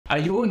Are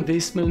your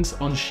investments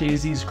on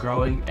Sharesies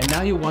growing and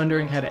now you're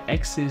wondering how to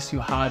access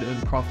your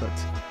hard-earned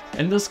profits?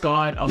 In this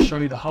guide, I'll show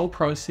you the whole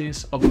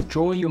process of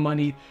withdrawing your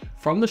money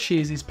from the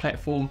Sharesies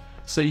platform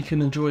so you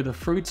can enjoy the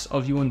fruits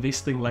of your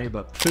investing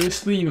labor.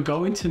 Firstly, you're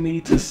going to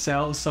need to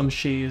sell some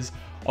shares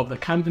of the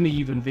company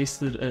you've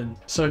invested in.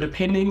 So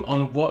depending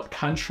on what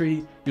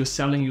country you're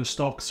selling your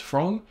stocks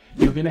from,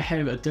 you're going to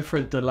have a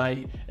different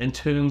delay in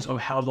terms of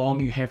how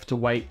long you have to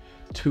wait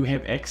to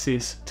have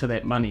access to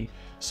that money.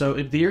 So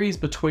it varies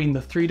between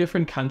the 3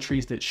 different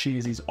countries that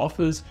Sharesies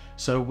offers.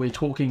 So we're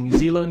talking New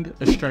Zealand,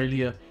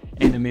 Australia,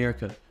 and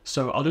America.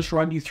 So I'll just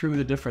run you through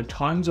the different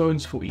time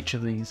zones for each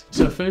of these.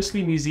 So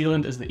firstly, New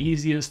Zealand is the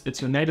easiest.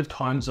 It's your native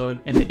time zone,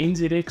 and the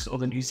NZX, or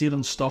the New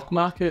Zealand stock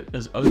market,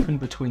 is open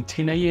between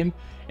 10 AM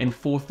and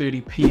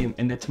 4:30 PM,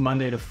 and that's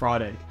Monday to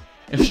Friday.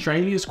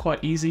 Australia is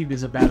quite easy.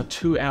 There's about a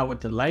 2-hour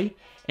delay,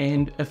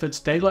 and if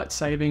it's daylight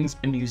savings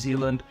in New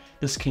Zealand,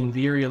 this can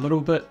vary a little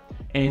bit,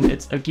 and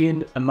it's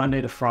again a Monday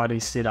to Friday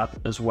setup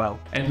as well.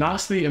 And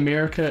lastly,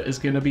 America is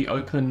going to be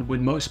open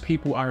when most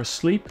people are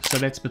asleep, so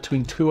that's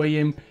between 2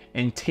 AM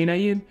and 10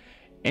 AM,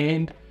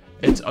 and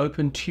it's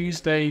open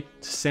Tuesday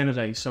to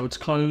Saturday, so it's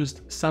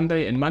closed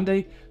Sunday and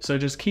Monday. So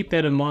just keep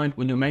that in mind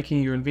when you're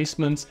making your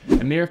investments.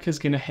 America is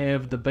going to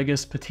have the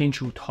biggest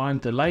potential time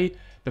delay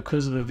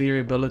because of the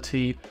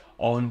variability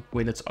on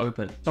when it's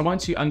open. So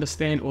once you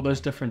understand all those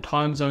different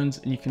time zones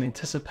and you can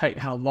anticipate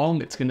how long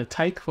it's going to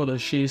take for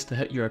those shares to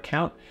hit your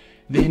account,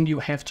 then you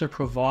have to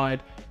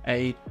provide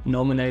a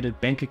nominated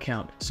bank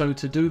account. So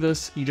to do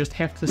this, you just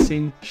have to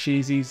send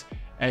Sharesies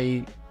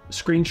a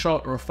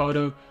screenshot or a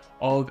photo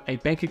of a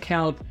bank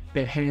account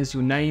that has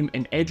your name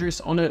and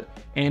address on it,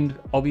 and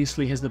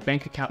obviously has the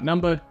bank account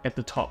number at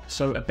the top.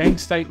 So a bank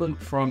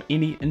statement from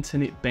any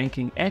internet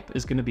banking app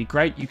is going to be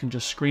great. You can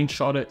just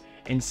screenshot it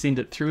and send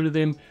it through to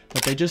them,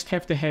 but they just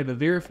have to have a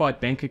verified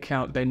bank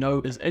account they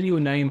know is in your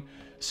name,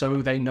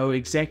 so they know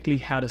exactly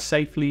how to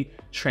safely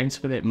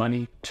transfer that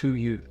money to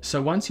you. So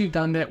once you've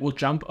done that, we'll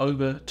jump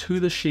over to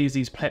the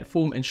Sharesies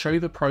platform and show you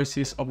the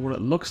process of what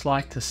it looks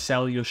like to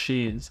sell your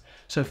shares.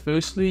 So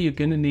firstly, you're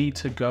going to need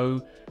to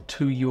go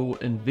to your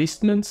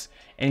investments,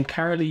 and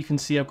currently you can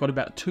see I've got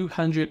about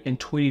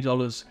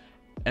 $220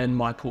 in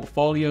my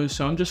portfolio.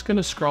 So I'm just going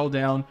to scroll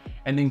down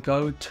and then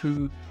go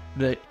to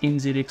the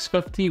NZX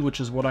 50,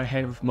 which is what I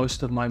have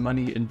most of my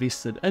money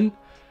invested in.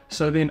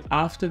 So then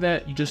after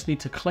that, you just need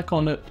to click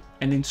on it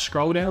and then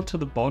scroll down to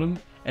the bottom,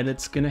 and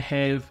it's going to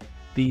have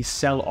the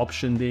sell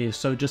option there.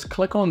 So just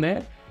click on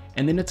that,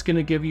 and then it's going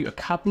to give you a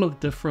couple of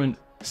different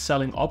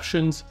selling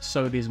options.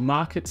 So there's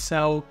market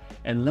sell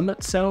and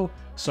limit sell.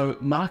 So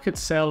market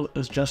sell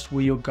is just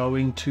where you're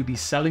going to be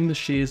selling the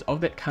shares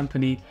of that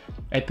company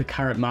at the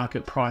current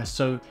market price.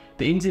 So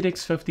the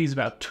NZX 50 is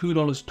about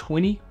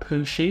 $2.20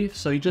 per share.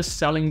 So you're just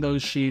selling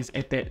those shares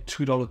at that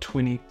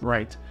 $2.20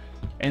 rate.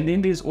 And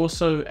then there's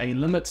also a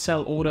limit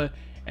sell order,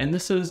 and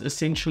this is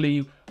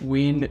essentially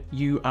when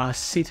you are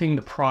setting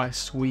the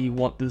price where you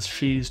want the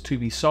shares to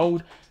be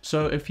sold.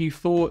 So if you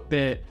thought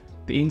that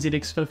the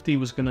NZX 50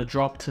 was going to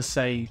drop to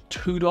say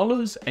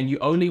 $2 and you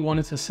only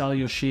wanted to sell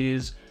your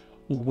shares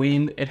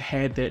when it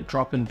had that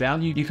drop in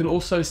value, you can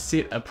also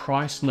set a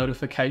price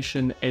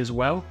notification as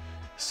well.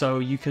 So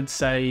you could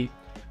say,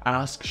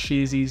 ask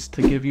Sharesies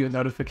to give you a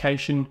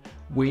notification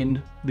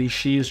when the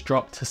shares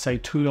drop to say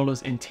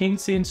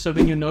 $2.10. So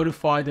then you're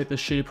notified that the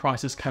share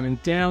price is coming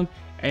down,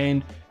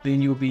 and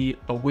then you'll be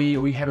aware,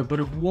 or you have a bit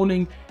of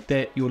warning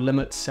that your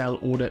limit sell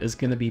order is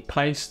going to be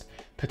placed,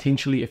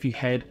 potentially if you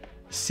had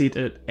set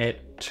it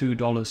at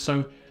 $2.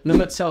 So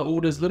limit sell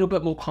order is a little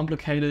bit more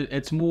complicated.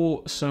 It's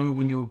more so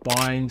when you're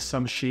buying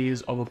some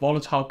shares of a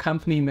volatile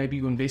company. Maybe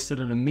you invested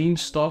in a meme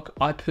stock.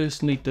 I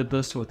personally did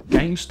this with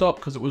GameStop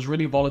because it was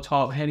really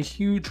volatile. It had a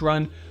huge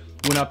run,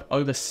 went up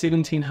over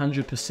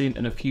 1700%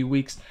 in a few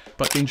weeks,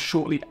 but then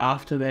shortly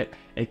after that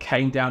it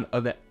came down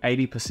over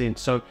 80%.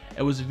 So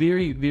it was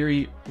very,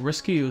 very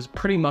risky. It was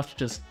pretty much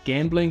just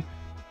gambling.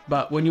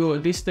 But when you're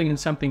investing in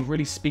something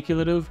really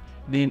speculative,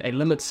 then a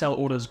limit sell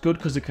order is good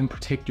because it can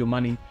protect your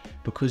money.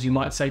 Because you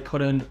might say,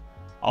 put in,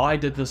 I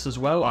did this as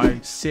well, I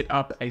set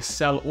up a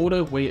sell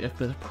order where if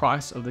the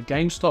price of the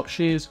GameStop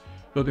shares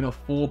were going to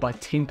fall by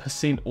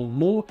 10% or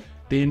more,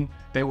 then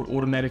they would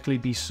automatically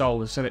be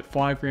sold. So that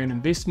 $5 grand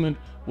investment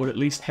would at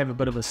least have a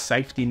bit of a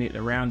safety net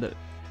around it.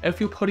 If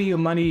you're putting your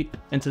money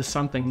into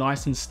something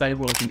nice and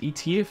stable like an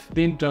ETF,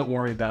 then don't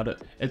worry about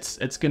it.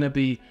 It's going to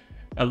be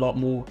a lot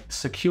more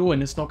secure,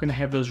 and it's not going to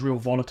have those real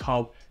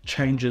volatile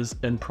changes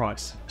in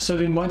price. So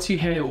then once you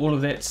have all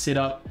of that set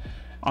up,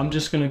 I'm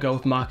just going to go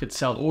with market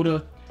sell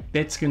order.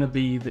 That's going to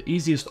be the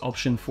easiest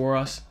option for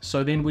us.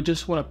 So then we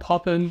just want to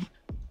pop in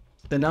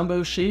the number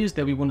of shares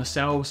that we want to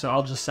sell. So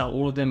I'll just sell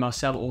all of them. I'll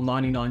sell all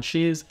 99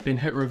 shares, then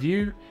hit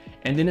review,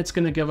 and then it's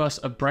going to give us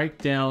a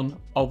breakdown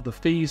of the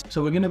fees.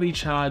 So we're going to be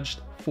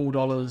charged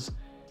 $4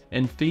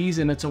 in fees,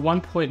 and it's a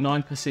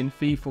 1.9%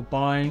 fee for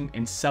buying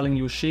and selling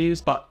your shares,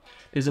 but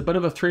there's a bit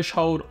of a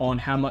threshold on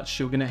how much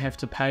you're going to have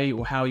to pay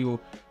or how your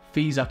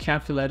fees are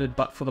calculated.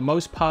 But for the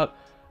most part,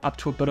 up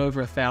to a bit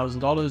over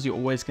 $1,000, you're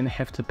always going to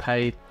have to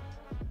pay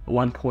a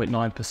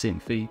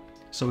 1.9% fee.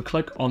 So we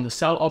click on the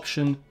sell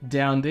option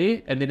down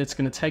there, and then it's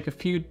going to take a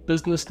few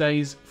business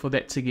days for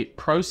that to get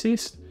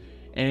processed.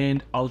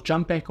 And I'll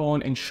jump back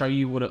on and show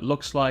you what it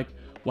looks like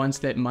once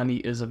that money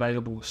is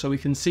available. So we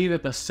can see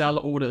that the sell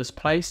order is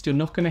placed. You're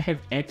not going to have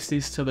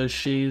access to those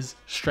shares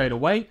straight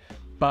away,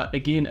 but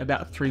again,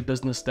 about 3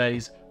 business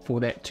days for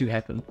that to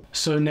happen.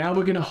 So now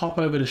we're going to hop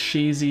over to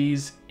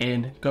Sharesies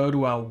and go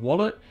to our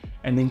wallet,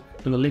 and then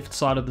to the left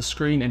side of the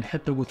screen and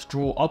hit the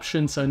withdraw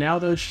option. So now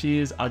those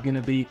shares are going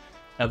to be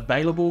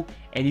available,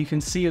 and you can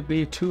see it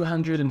there,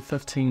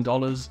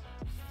 $215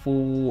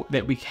 for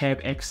that we have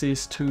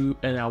access to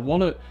in our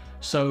wallet.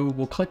 So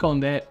we'll click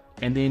on that,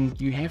 and then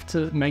you have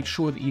to make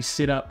sure that you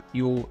set up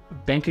your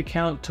bank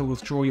account to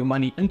withdraw your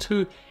money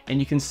into, and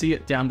you can see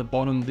it down the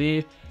bottom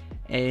there.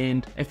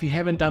 And if you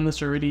haven't done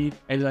this already,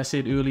 as I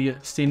said earlier,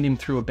 send them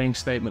through a bank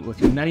statement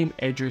with your name,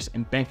 address,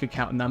 and bank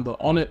account number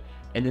on it,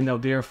 and then they'll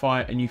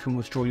verify it, and you can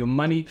withdraw your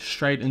money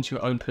straight into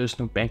your own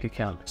personal bank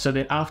account. So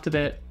then after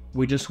that,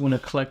 we just want to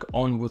click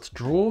on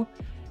withdraw,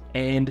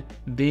 and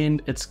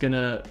then it's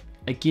gonna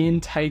again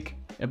take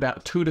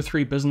about 2 to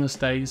 3 business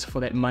days for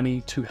that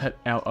money to hit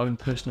our own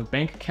personal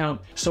bank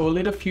account. So we'll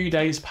let a few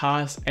days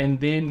pass, and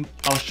then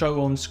I'll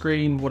show on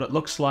screen what it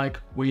looks like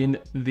when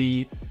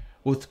the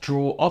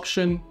withdraw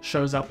option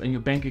shows up in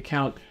your bank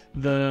account.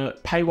 The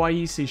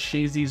PayYE says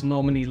Sharesies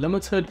nominee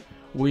limited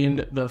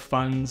when the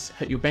funds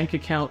hit your bank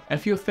account.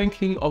 If you're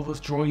thinking of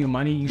withdrawing your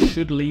money, you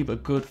should leave a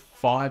good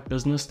 5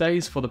 business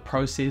days for the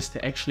process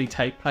to actually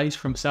take place,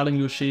 from selling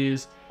your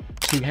shares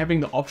to having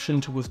the option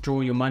to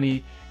withdraw your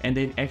money and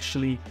then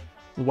actually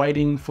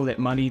waiting for that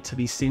money to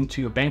be sent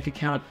to your bank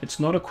account. It's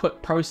not a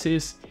quick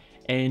process,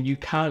 and you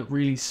can't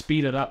really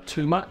speed it up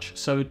too much.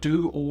 So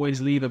do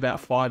always leave about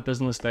 5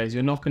 business days.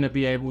 You're not going to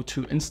be able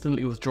to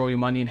instantly withdraw your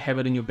money and have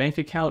it in your bank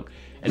account.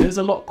 It is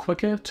a lot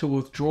quicker to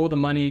withdraw the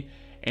money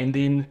and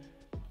then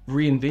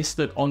reinvest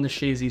it on the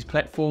Sharesies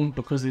platform,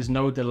 because there's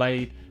no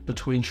delay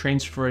between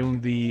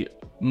transferring the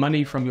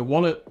money from your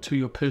wallet to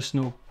your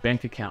personal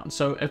bank account.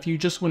 So if you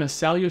just want to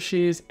sell your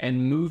shares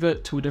and move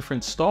it to a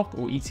different stock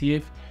or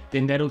ETF,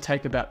 then that'll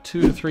take about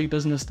 2 to 3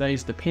 business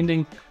days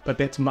depending, but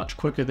that's much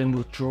quicker than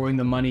withdrawing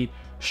the money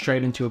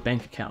straight into your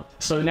bank account.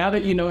 So now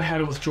that you know how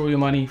to withdraw your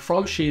money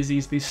from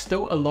Sharesies, there's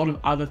still a lot of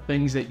other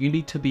things that you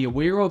need to be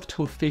aware of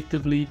to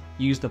effectively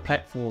use the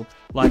platform,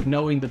 like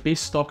knowing the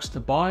best stocks to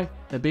buy,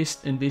 the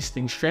best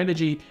investing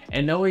strategy,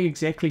 and knowing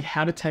exactly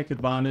how to take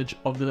advantage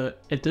of the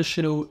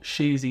additional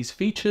Sharesies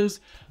features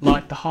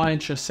like the high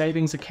interest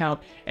savings account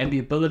and the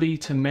ability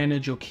to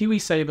manage your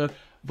KiwiSaver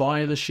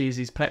via the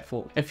Sharesies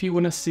platform. If you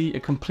want to see a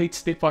complete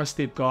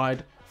step-by-step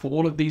guide for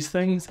all of these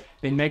things,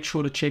 then make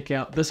sure to check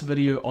out this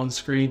video on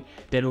screen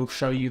that'll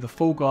show you the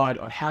full guide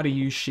on how to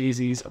use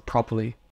Sharesies properly.